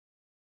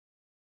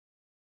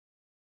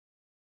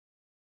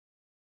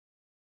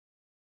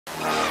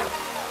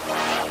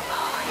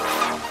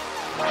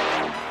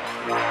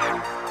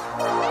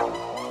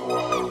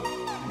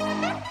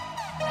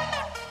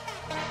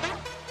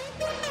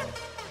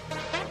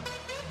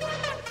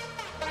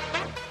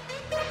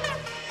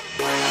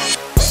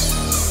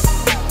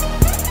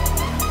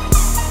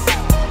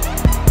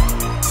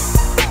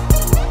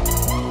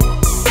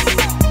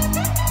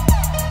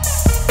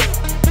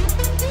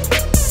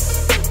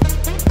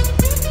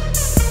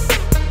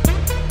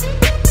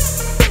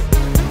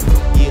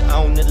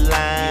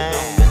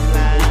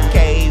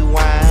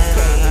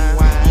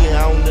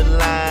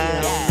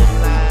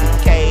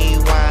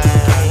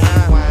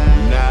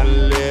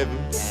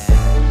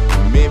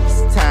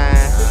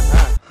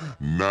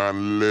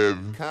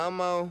I'm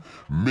on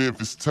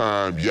Memphis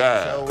time,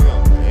 yeah.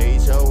 H-O-M,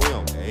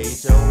 H-O-M,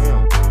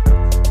 H-O-M,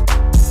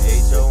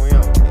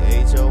 H-O-M,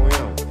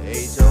 H-O-M,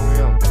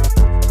 H-O-M.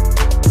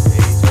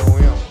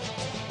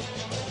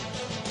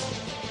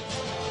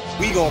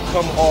 We gonna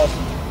come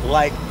off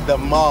like the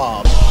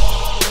mob.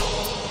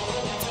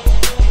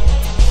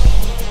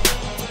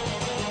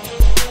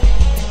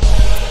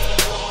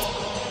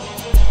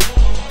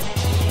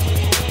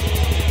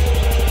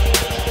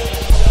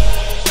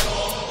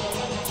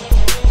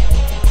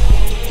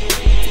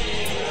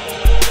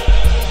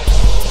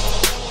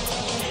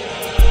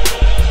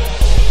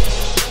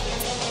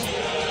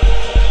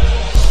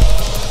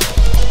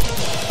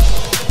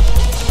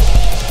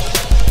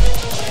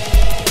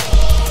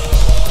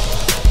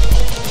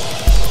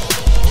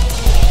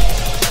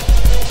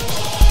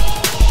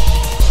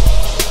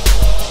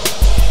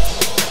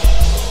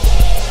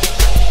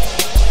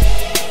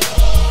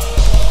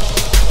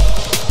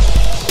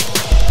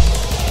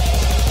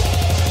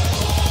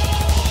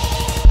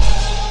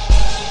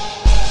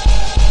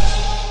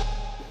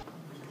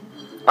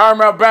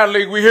 IMBL Battle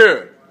League, we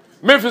here.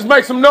 Memphis,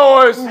 make some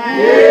noise. Yeah.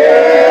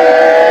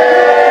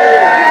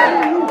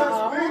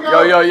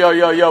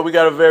 Yo, we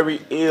got a very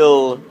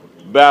ill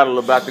battle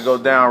about to go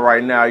down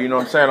right now. You know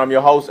what I'm saying? I'm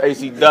your host,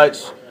 AC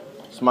Dutch.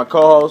 It's my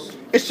co-host.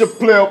 It's your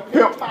player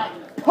pimp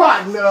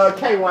partner,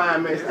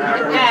 K-Wine, man.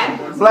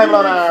 Blame it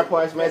on the Iron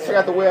Punch, man. Check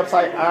out the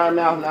website,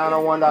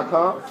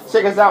 IMBL901.com.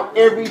 Check us out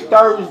every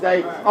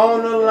Thursday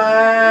on the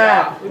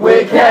line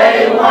with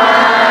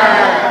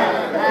K-Wine.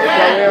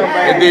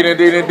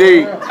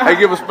 Indeed. Hey,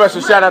 give a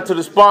special shout out to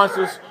the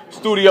sponsors,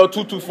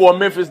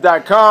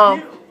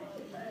 Studio224Memphis.com,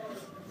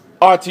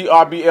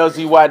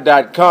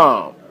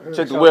 RTRBLZY.com.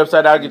 Check the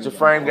website out, get your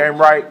frame game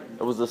right.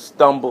 It was a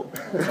stumble.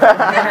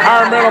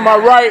 IMBL on my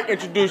right,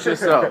 introduce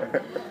yourself.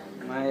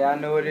 Man, y'all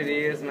know what it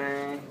is,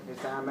 man. This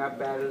IMBL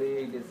Battle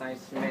League, this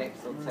ain't smack,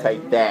 so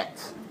Take that.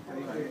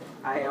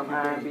 I am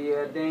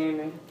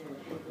IMBLdemon.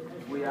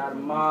 We are the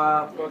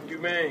mob. Fuck you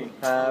mean?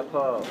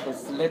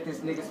 Let's let this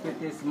nigga spit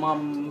this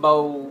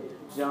mumbo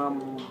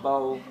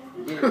jumbo.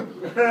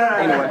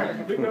 Anyway,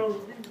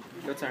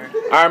 your turn.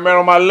 IMBL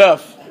on my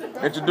left,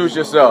 introduce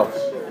yourself.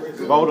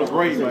 Vote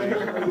great, man.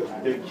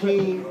 The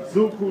King,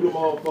 Zuku, the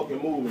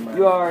motherfucking movement, man.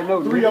 You already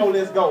know. 3-0,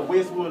 let's go.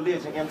 Westwood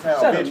Legend, M-Town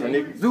veteran,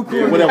 nigga. Zuku.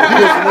 Yeah, whatever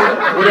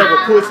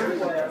pussy,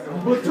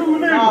 nigga. But two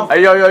niggas.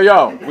 Hey,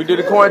 yo. We did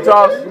a coin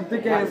toss.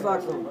 Thick ass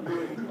socks on.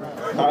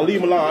 Nah,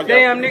 leave him alone.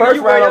 Damn, nigga, First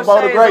you wear round your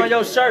on Vote shades Great. on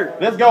your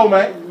shirt. Let's go,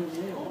 man.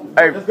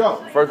 Hey, Let's go.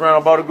 first round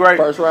on Vote Great.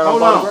 First round on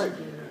Hold Vote on.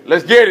 Great.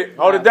 Let's get it.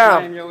 Hold it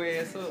down. Clean your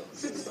ass up.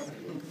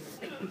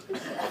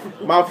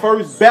 My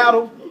first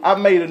battle, I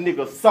made a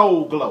nigga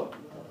soul glow.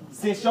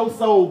 Since your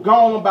soul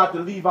gone, I'm about to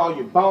leave all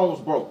your bones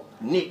broke.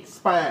 Neck,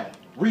 spine,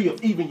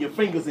 ribs, even your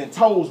fingers and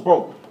toes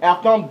broke.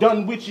 After I'm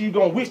done with you, you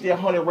gonna wish that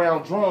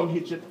 100-round drum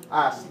hit you.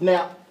 I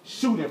snap,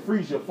 shoot, and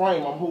freeze your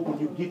frame. I'm hoping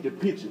you get the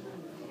picture.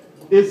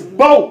 It's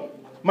Bo.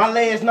 My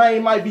last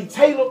name might be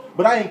Taylor,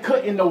 but I ain't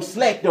cutting no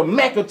slack. The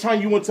Mac will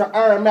turn you into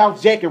Iron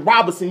Mouth Jackie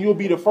Robinson. You'll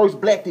be the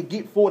first black to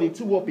get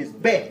 42 up his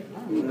back.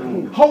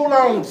 Hold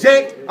on,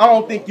 Jack. I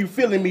don't think you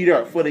feeling me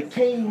there. For the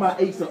king, my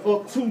ace are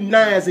up 2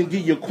 9s and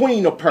give your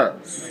queen a pair.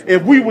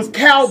 If we was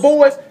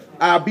cowboys,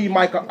 I'll be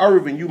Michael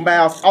Irvin, you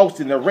Miles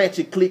Austin, the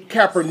ratchet click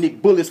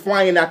Kaepernick, bullets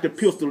flying out the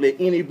pistol at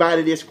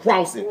anybody that's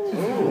crossing.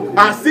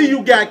 I see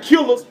you got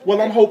killers, well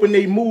I'm hoping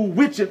they move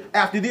with you.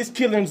 After this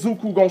killing,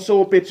 Zuku gonna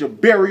show up at your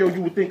burial.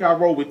 You would think I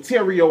roll with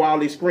Terrio, all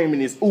they screaming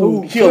is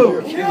ooh,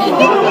 killer. You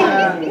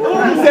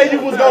say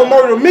you was gonna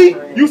murder me?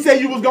 You say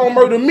you was gonna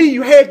murder me?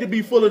 You had to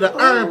be full of the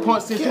Iron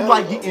Punch since you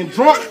like getting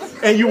drunk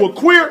and you were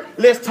queer.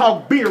 Let's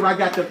talk beer. I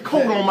got the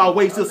coat on my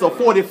waist, it's a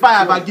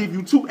 45. I give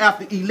you 2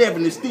 after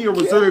 11 and still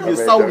reserve your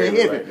soul in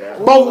heaven.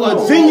 Bo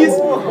a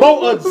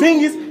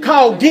genius,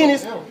 called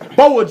Guinness.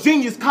 Bo a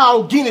genius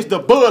called Guinness, the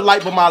Bud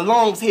Light, but my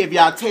lungs heavy.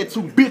 I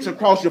tattoo bitch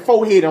across your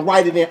forehead and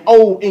write it in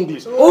old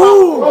English.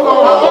 Ooh.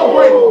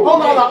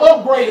 Hold on, I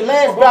upgraded.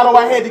 Last battle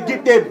I had to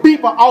get that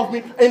beeper off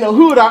me. In the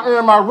hood I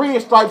earned my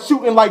red stripe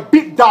shooting like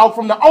Big Dog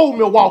from the old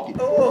Milwaukee.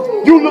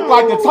 You look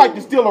like the type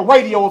to steal a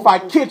radio. If I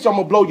catch you,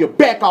 I'ma blow your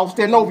back off,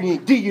 stand over you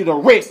and give you the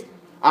rest.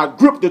 I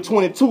grip the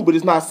 22, but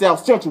it's not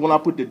South Central when I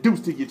put the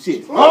deuce to your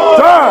chest. Turn!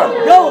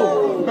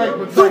 Go!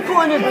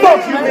 Zuku in his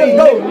book, you mean?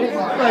 Go!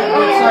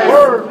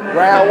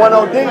 Round 1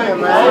 on Demon,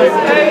 man.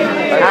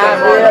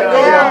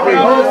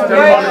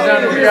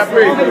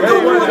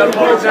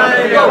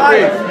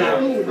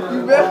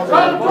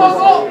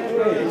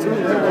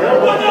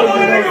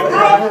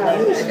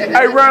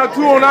 Hey, round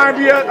 2 on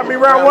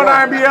round 1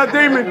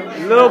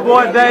 IMBLdemon. Little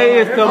boy day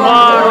is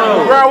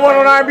tomorrow. Round 1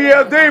 on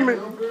IMBLdemon.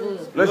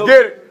 Let's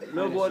get it.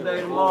 Little boy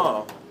day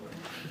tomorrow.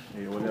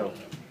 Yeah, what else?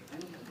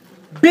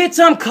 Bitch,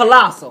 I'm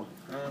colossal.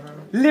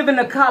 Live in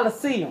the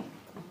Coliseum.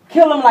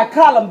 Kill them like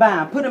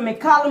Columbine. Put them in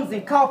columns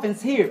and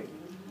coffins here.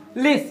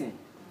 Listen,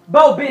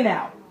 Bo been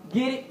out.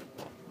 Get it?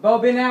 Bo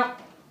been out.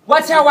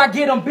 Watch how I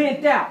get them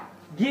bent out.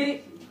 Get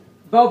it?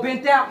 Bo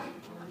bent out.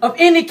 Of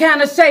any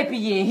kind of shape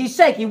he in, he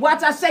shaky.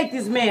 Watch I shake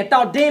this man.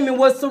 Thought Demon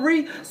was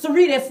Sari.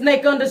 Sari, that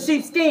snake under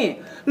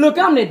sheepskin. Look,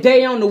 I'm the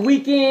day on the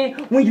weekend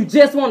when you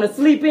just want to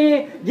sleep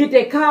in. Get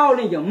that call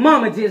and your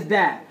mama just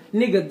died.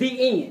 Nigga,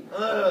 the end.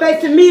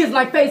 Facing me is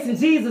like facing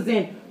Jesus,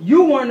 and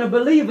you weren't a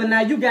believer.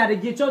 Now you got to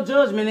get your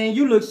judgment, and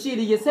you look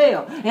shitty as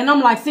hell. And I'm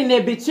like, sitting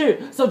that bitch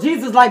here. So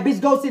Jesus like, bitch,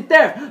 go sit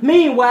there.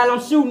 Meanwhile,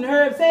 I'm shooting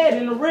Herb's head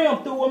in the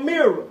rim through a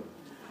mirror.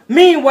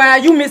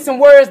 Meanwhile, you missing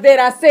words that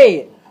I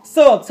said.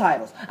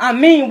 Subtitles.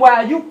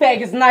 Meanwhile, you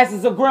faggots nice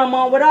as a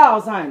grandma with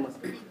Alzheimer's.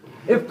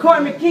 If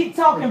Carmen keep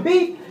talking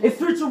beef, it's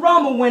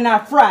Futurama when I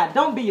fry.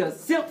 Don't be a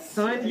simp,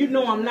 son. You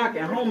know I'm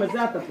knocking homers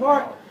out the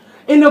park.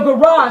 In the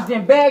garage,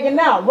 then bagging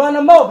out. Run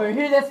them over and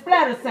hear that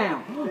splatter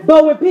sound.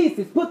 Bow in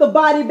pieces. Put the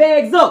body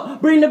bags up.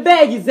 Bring the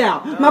baggies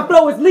out. My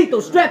flow is lethal.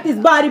 Strap this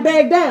body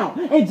bag down.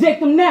 Inject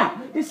them now.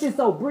 This shit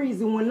so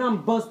breezy when I'm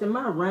busting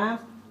my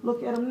rhymes.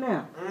 Look at him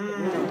now.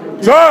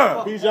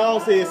 John! B.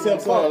 Jones said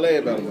simp song lay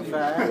about him.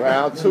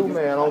 Round 2,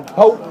 man, on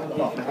poke.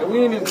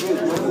 We in this.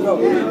 Hold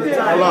on.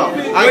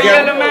 I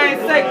got the man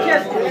say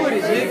catch the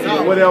footage,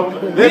 nigga. Whatever.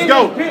 Let's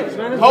go.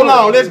 Hold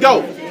on, let's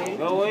go.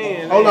 Go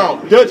in. Hold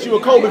on. Dutch, you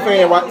a Kobe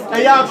fan, right?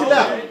 Hey, y'all chill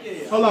out.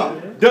 Hold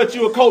on. Dutch,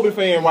 you a Kobe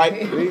fan, right?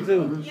 Me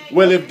too.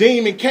 Well, if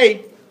Demon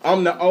K,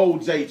 I'm the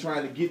OJ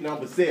trying to get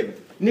number 7.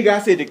 Nigga,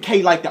 I said the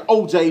K like the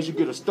OJs, you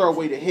get a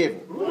stairway to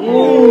heaven.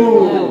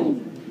 Ooh.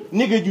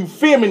 Nigga, you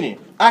feminine.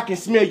 I can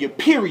smell your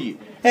period.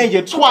 And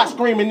your twat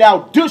screaming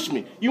out, douche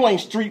me. You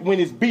ain't street when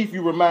it's beef.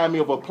 You remind me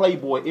of a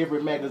Playboy.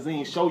 Every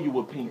magazine show you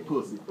a pink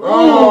pussy.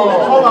 Oh.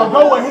 Hold on,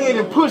 go ahead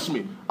and push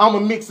me. I'm a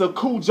mix of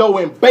Cujo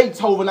and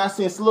Beethoven. I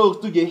send slugs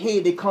through your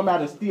head. They come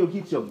out and still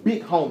hit your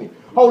big homie.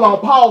 Hold on,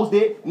 pause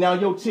that. Now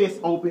your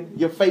chest open,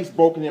 your face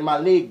broken, and my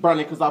leg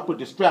burning because I put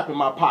the strap in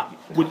my pocket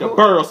with the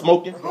burl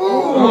smoking.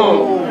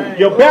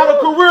 Your battle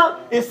career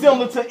is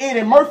similar to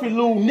Eddie Murphy,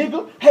 little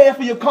nigga. Half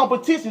of your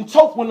competition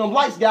choked when them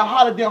lights got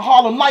hotter than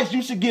Harlem Lights.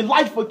 You should get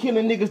life for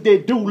killing niggas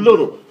that do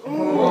little.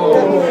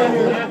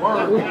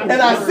 And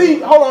I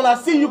see, hold on, I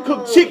see you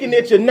cook chicken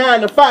at your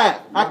 9 to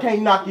 5. I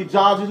can't knock your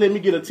job, just let me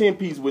get a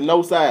 10-piece with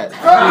no sides.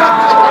 Hold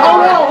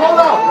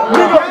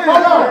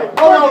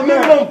on.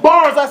 Nigga, them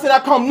bars, I said I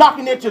come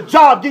knocking at your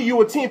job, give you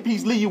a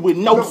 10-piece, leave you with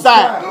no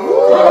sides.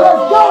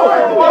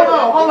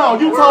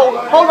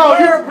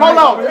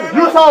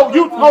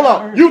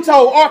 You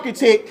told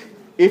architect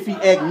if he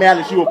act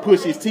malice, you will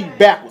push his teeth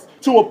backwards.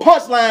 To a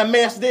punchline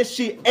master, that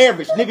shit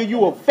average. Nigga,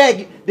 you a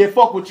faggot that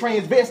fuck with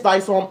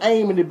transvestites, so I'm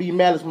aiming to be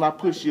malice when I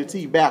push your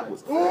teeth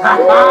backwards. Let's go,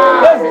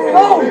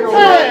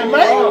 time,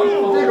 man.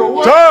 Nigga,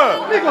 what?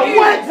 Nigga,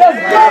 what? Let's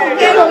go.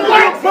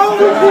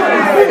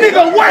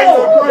 Nigga, what? Nigga, what?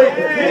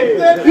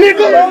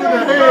 Nigga,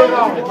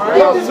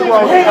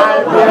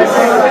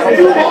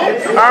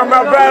 I'm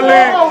my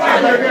battling.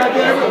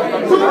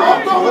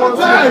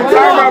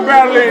 I'm my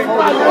battling.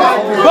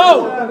 Bo!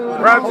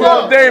 Round 2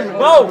 on Damon.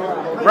 Bo!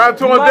 Round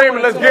 2 on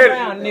Damon, let's get it.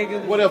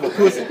 Nigga. whatever,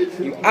 pussy.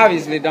 You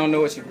obviously don't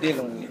know what you're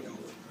dealing with.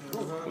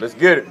 Let's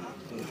get it.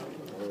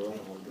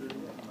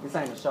 This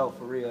ain't a show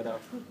for real, though.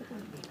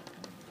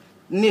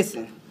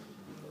 Listen.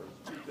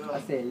 I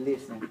said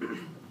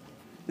listen.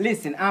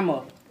 Listen, I'm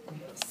a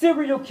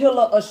serial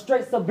killer, a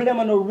straight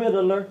subliminal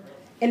riddler,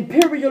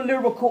 imperial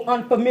lyrical,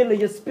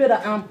 unfamiliar spitter.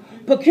 I'm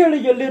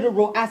peculiar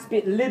literal. I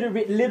spit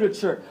literate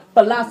literature,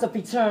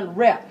 philosophy turned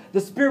rap,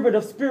 the spirit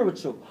of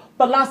spiritual.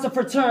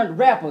 Philosopher turned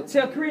rapper.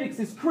 Tell critics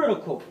it's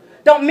critical.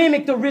 Don't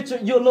mimic the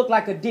Richard, you'll look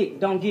like a dick.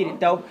 Don't get it,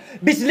 though.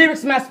 Bitch,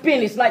 lyrics my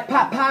spinach like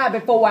pot pie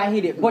before I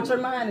hit it. But your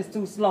mind is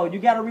too slow. You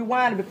gotta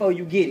rewind it before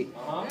you get it.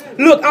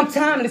 Look, I'm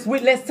timeless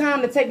with less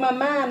time to take my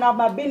mind off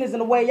my business,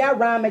 and the way I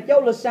rhyme make your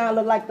little shine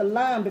look like the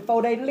lime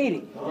before they lit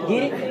it.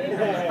 Get it?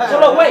 So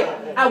look, wait.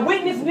 I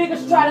witnessed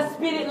niggas try to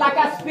spit it like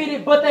I spit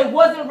it, but they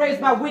wasn't raised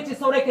by witches,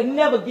 so they could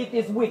never get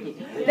this wicked.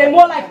 They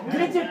more like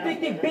glitching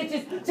 50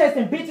 bitches,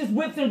 chasing bitches,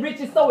 whips, and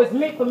riches, so it's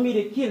meant for me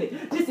to kill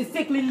it. This is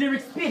sickly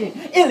lyric spitting,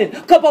 illin',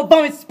 couple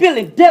bones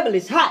spilling,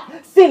 devilish hot,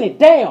 send it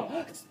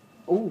down.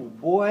 Ooh,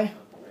 boy.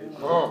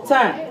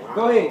 Time.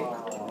 Go ahead.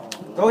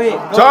 Go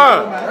ahead.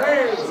 Time.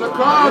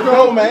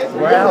 Chicago, man.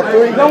 Round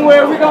 3. Don't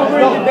worry, we gonna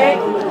bring it back.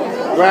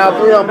 Round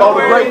 3 on both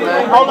great,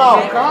 man. Hold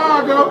on.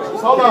 Chicago.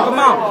 Hold on. Come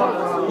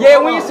on. Yeah,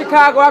 we in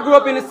Chicago. I grew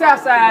up in the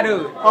south side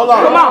of it. Hold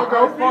on. Come on.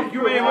 Fuck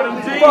you in with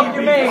them G's. Fuck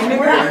you man,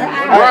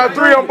 nigga. Round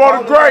 3 on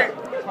both great.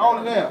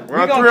 Hold it down.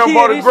 Round 3 on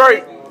both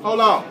great. Hold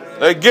on.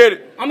 Let's get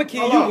it. I'ma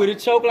kill you with a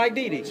choke like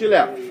Didi. Chill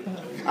out.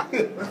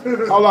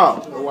 Hold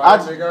on. I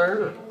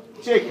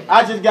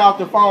just got off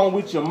the phone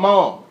with your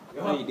mom.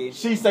 No, you did.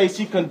 She say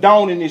she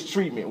condoning this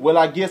treatment. Well,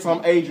 I guess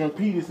I'm Adrian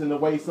Peterson the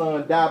way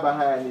son died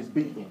behind this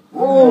beating. A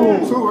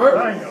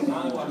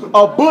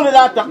bullet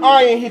out the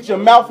iron hit your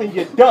mouth and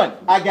you're done.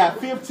 I got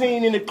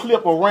 15 in the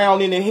clip, a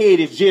round in the head.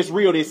 It's just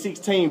real. That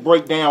 16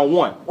 break down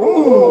 1.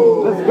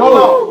 Let's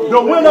go.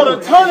 The winner of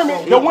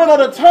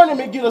the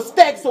tournament get a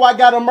stack, so I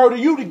gotta murder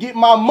you to get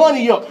my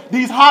money up.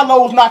 These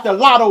hollows not the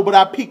lotto, but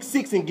I pick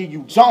 6 and give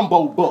you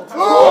jumbo bucks. Let's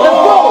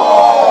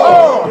go.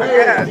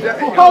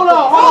 Hold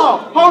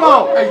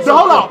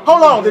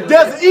on. The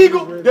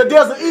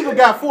Desert Eagle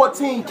got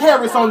 14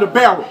 carats on the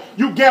barrel.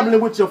 You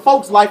gambling with your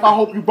folks' life. I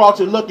hope you brought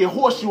your lucky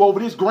horseshoe over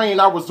this grain.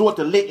 I resort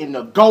to letting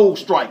the gold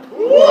strike.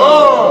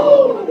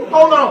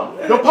 Hold on.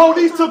 The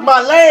police took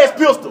my last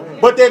pistol,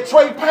 but that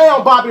Trey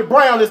Pound Bobby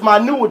Brown is my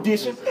new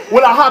addition.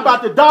 When I hop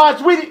out the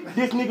Dodge with it,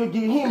 this nigga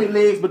get him in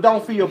legs, but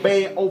don't feel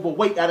bad.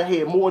 Overweight, I done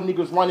had more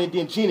niggas running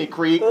than Jenny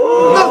Craig.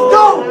 Let's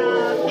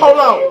go.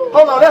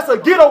 Hold on. That's a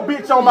ghetto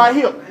bitch on my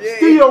hip.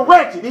 Still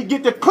ratchet. They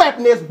get the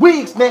clapping ass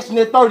wig snatching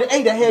that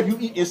 38 to have you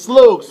eating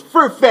slugs.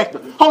 Fear factor.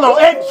 Hold on.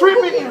 Act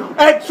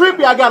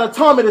trippy. I got a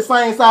tummy the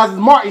same size as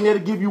Martin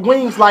that'll give you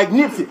wings like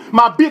Nipsey.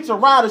 My bitch a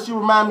rider. She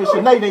remind me of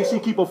Sinead. She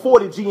keep a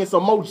 40G and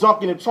some more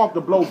junk in the trunk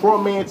to blow bro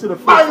man to the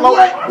fifth floor.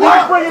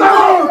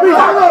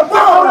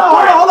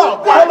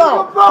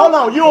 Hold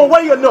on. You don't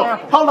weigh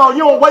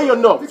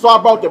enough. So I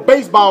brought the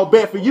baseball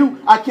bat for you.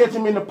 I catch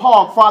him in the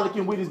park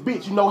frolicking with his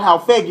bitch. You know how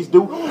faggots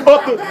do.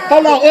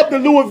 Up the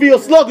Louisville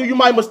Slugger, you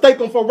might mistake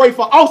him for Ray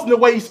for Austin the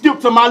way he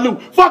skipped to my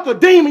loot. Fuck a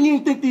demon, you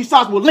didn't think these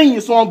shots were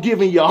lenient, so I'm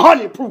giving you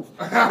 100 proof.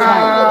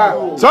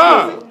 Time. Round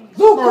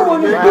 3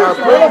 on nigga.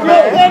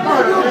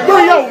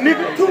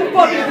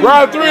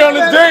 Round 3 on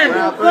the demon.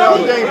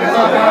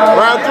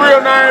 Round 3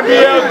 on the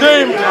IMBL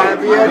demon.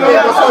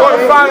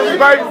 Quarterfinals,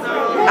 baby.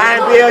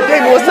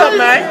 IMBLdemon, what's up,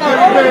 man?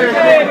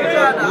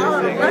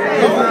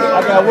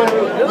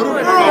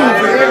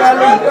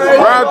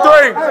 Round 3.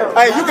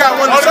 Hey, you got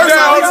one of the shirts on.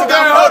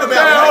 Hold it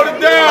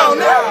down.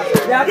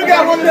 You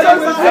got one of the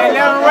shirts on. Hey,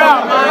 let him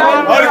round.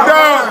 Hold it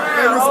down.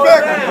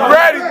 Respect.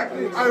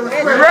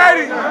 You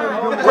ready?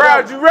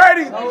 Crowd, you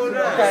ready?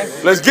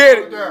 Let's get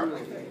it. I'm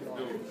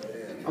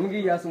gonna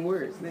give y'all some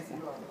words.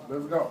 Listen.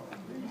 Let's go.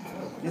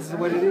 This is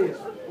what it is.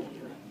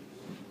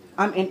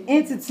 I'm an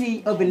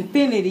entity of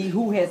infinity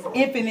who has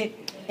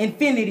infinite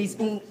infinities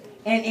and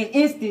in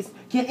instance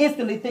can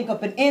instantly think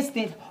of an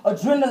instant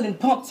adrenaline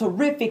pump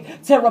terrific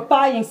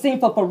terrifying scene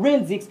for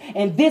forensics,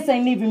 and this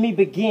ain't even me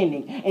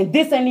beginning, and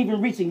this ain't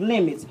even reaching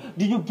limits.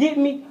 Do you get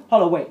me?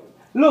 Hold on, wait.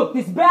 Look,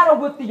 this battle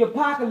with the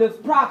apocalypse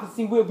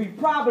prophecy will be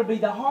probably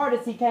the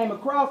hardest he came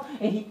across,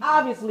 and he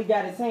obviously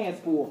got his hands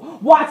full.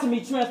 Watching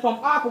me transform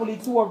awkwardly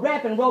to a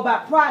rapping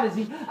robot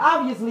prodigy,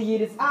 obviously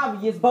it is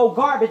obvious, Bo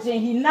Garbage,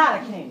 and he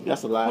not a king.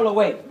 That's a lie. Hold on,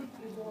 wait.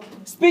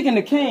 Speaking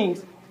of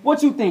kings,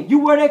 what you think? You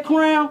wear that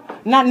crown,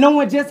 not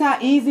knowing just how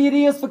easy it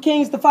is for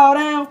kings to fall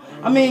down?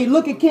 I mean,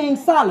 look at King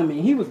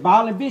Solomon. He was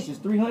balling vicious,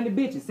 300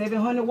 bitches,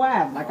 700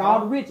 wives, like all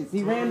the riches.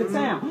 He ran the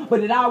town,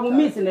 but it all went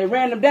missing. They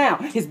ran him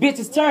down. His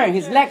bitches turned.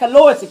 His lack of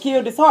loyalty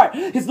killed his heart.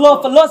 His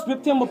love for lust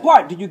ripped him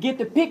apart. Do you get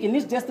the pick? And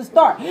it's just the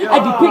start. I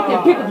depict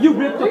that pick of you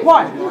ripped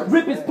apart.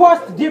 Rip his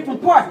parts to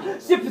different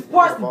parts. Shift his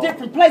parts to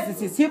different places.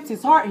 His hips,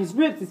 his heart, his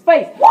ribs, his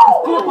face. This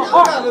clip of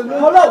art.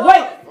 Hold up,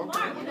 wait.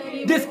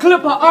 This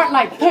clip of art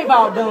like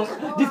paintball guns.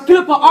 This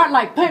clip of art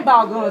like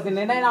paintball guns, and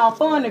it ain't all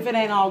fun if it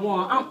ain't all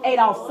one. I'm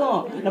Adolf's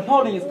son.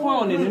 Napoleon's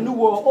clone, and the New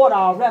World Order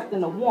all wrapped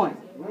into one.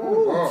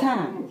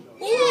 Time.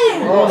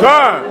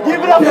 Time.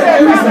 Give it up for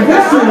that.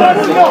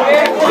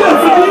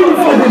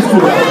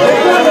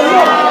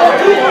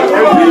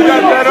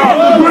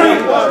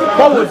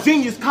 Bo a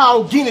genius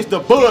called Guinness the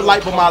Bud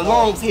Light, but my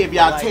lungs heavy.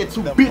 I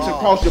tattoo bitch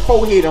across your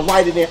forehead and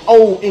write it in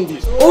old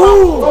English.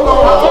 Hold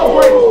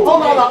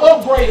on, I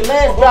upgraded.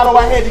 Last battle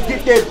I had to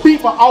get that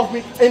beeper off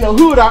me. In the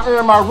hood I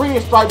earned my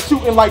red stripe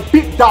shooting like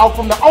Big Dog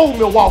from the old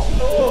Milwaukee.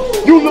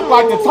 You look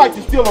like the type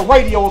to steal a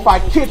radio. If I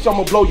catch you,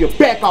 I'ma blow your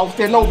back off,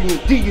 stand over you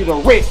and give you the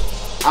rest.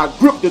 I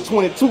grip the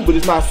 22, but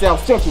it's not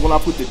South Central when I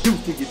put the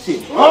deuce to your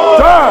chest.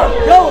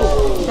 Yo,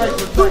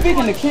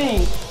 speaking of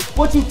kings,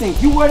 what you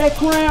think? You wear that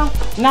crown,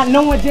 not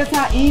knowing just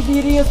how easy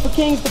it is for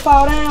kings to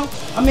fall down?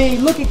 I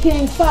mean, look at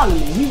King Solomon.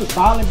 He was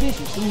balling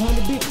bitches,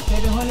 300 bitches,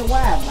 700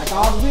 wives, like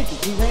all the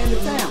riches. He ran the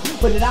town,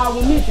 but it all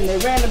went missing. They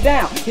ran him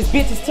down. His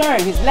bitches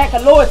turned. His lack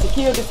of loyalty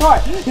killed his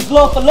heart. His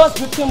love for lust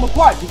ripped him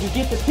apart. Did you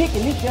get the pick?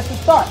 And it's just a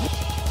start.